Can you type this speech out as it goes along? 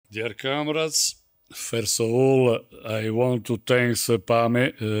Dear comrades, first of all, I want to thank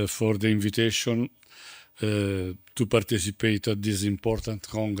ΠΑΜΕ for the invitation to participate at this important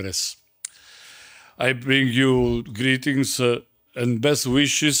Congress. I bring you greetings and best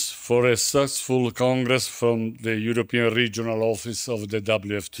wishes for a successful Congress from the European Regional Office of the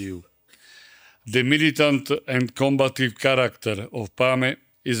WTO. The militant and combative character of ΠΑΜΕ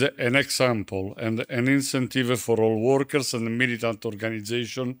is an example and an incentive for all workers and militant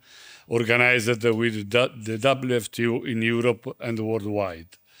organizations organized with the WTO in Europe and worldwide.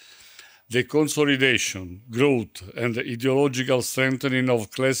 The consolidation, growth, and ideological strengthening of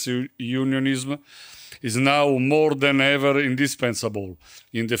class unionism is now more than ever indispensable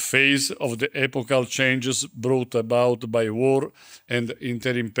in the face of the epochal changes brought about by war and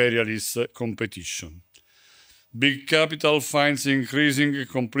inter-imperialist competition. Big capital finds increasing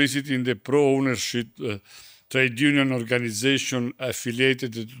complicity in the pro-ownership trade union organization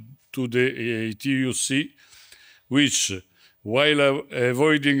affiliated to the TUC, which, while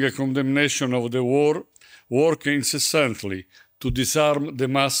avoiding a condemnation of the war, work incessantly to disarm the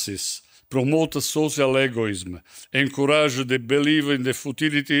masses, promote social egoism, encourage the belief in the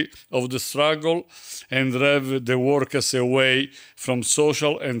futility of the struggle, and drive the workers away from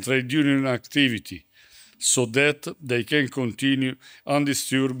social and trade union activity, so that they can continue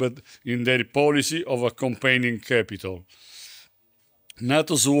undisturbed in their policy of accompanying capital.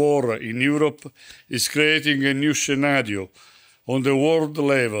 NATO's war in Europe is creating a new scenario on the world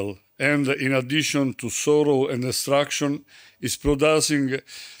level, and in addition to sorrow and destruction, is producing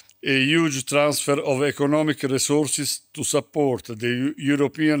a huge transfer of economic resources to support the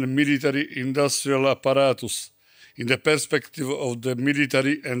European military-industrial apparatus in the perspective of the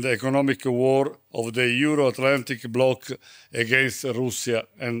military and economic war of the Euro-Atlantic bloc against Russia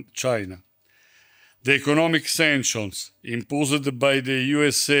and China. The economic sanctions imposed by the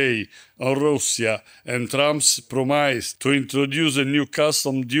USA on Russia and Trump's promise to introduce new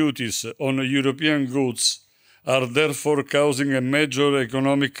custom duties on European goods are therefore causing a major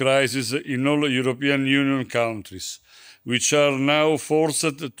economic crisis in all European Union countries, which are now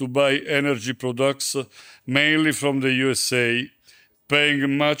forced to buy energy products mainly from the USA,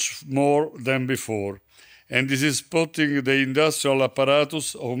 paying much more than before. And this is putting the industrial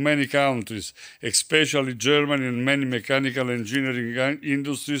apparatus of many countries, especially Germany and many mechanical engineering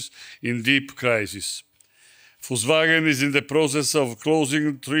industries, in deep crisis. Volkswagen is in the process of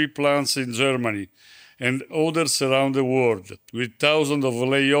closing 3 plants in Germany and others around the world, with thousands of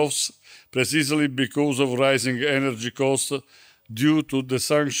layoffs precisely because of rising energy costs due to the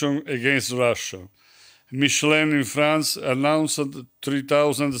sanctions against Russia. Michelin in France announced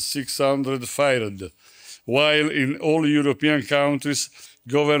 3,600 fired, while in all European countries,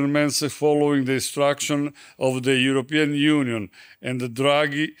 governments following the instruction of the European Union and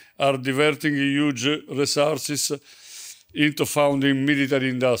Draghi are diverting huge resources into funding military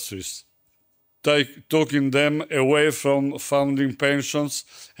industries, taking them away from funding pensions,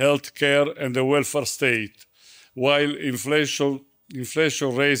 health care, and the welfare state, while inflation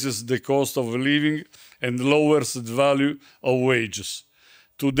raises the cost of living and lowers the value of wages.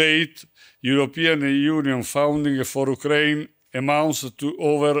 To date, European Union funding for Ukraine amounts to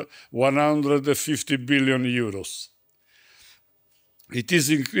over 150 billion euros. It is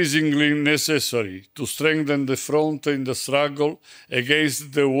increasingly necessary to strengthen the front in the struggle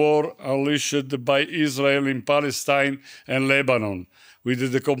against the war unleashed by Israel in Palestine and Lebanon,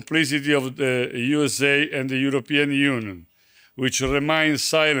 with the complicity of the USA and the European Union, which remain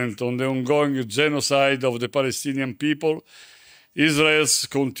silent on the ongoing genocide of the Palestinian people, Israel's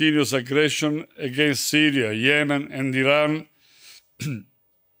continuous aggression against Syria, Yemen, and Iran,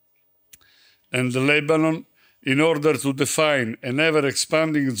 and Lebanon, in order to define an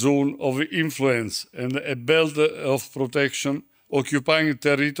ever-expanding zone of influence and a belt of protection, occupying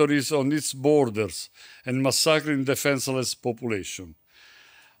territories on its borders and massacring defenseless population.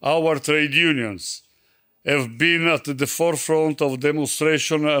 Our trade unions have been at the forefront of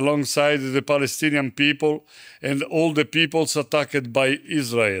demonstration alongside the Palestinian people and all the peoples attacked by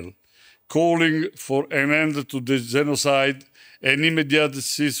Israel, calling for an end to the genocide, an immediate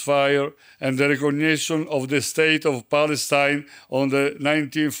ceasefire, and the recognition of the state of Palestine on the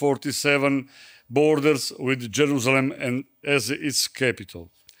 1947 borders with Jerusalem and as its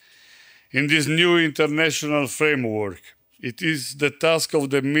capital. In this new international framework, it is the task of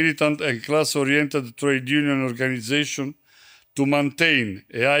the militant and class-oriented trade union organization to maintain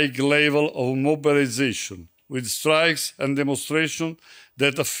a high level of mobilization with strikes and demonstrations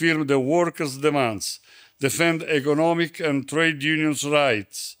that affirm the workers' demands, defend economic and trade unions'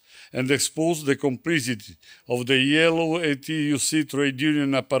 rights, and expose the complicity of the yellow ATUC trade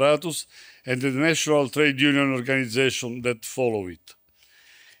union apparatus and the national trade union organization that follow it.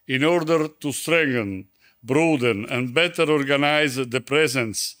 In order to strengthen, broaden, and better organize the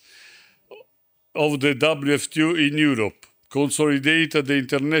presence of the WFTU in Europe, consolidate the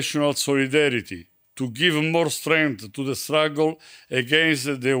international solidarity, to give more strength to the struggle against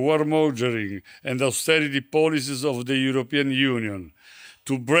the warmongering and austerity policies of the European Union,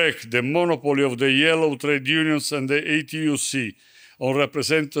 to break the monopoly of the yellow trade unions and the ATUC on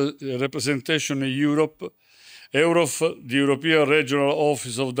representation in Europe, the European Regional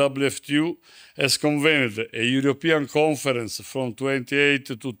Office of WFTU has convened a European conference from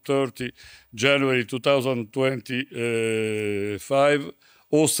 28 to 30 January 2025,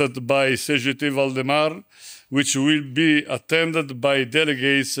 hosted by CGT Valdemar, which will be attended by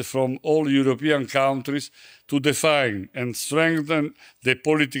delegates from all European countries to define and strengthen the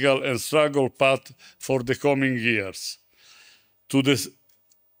political and struggle path for the coming years. To the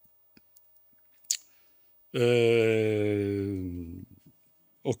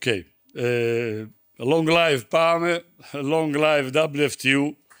long live PAME, long live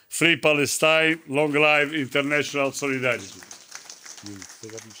WFTU, free Palestine, long live international solidarity.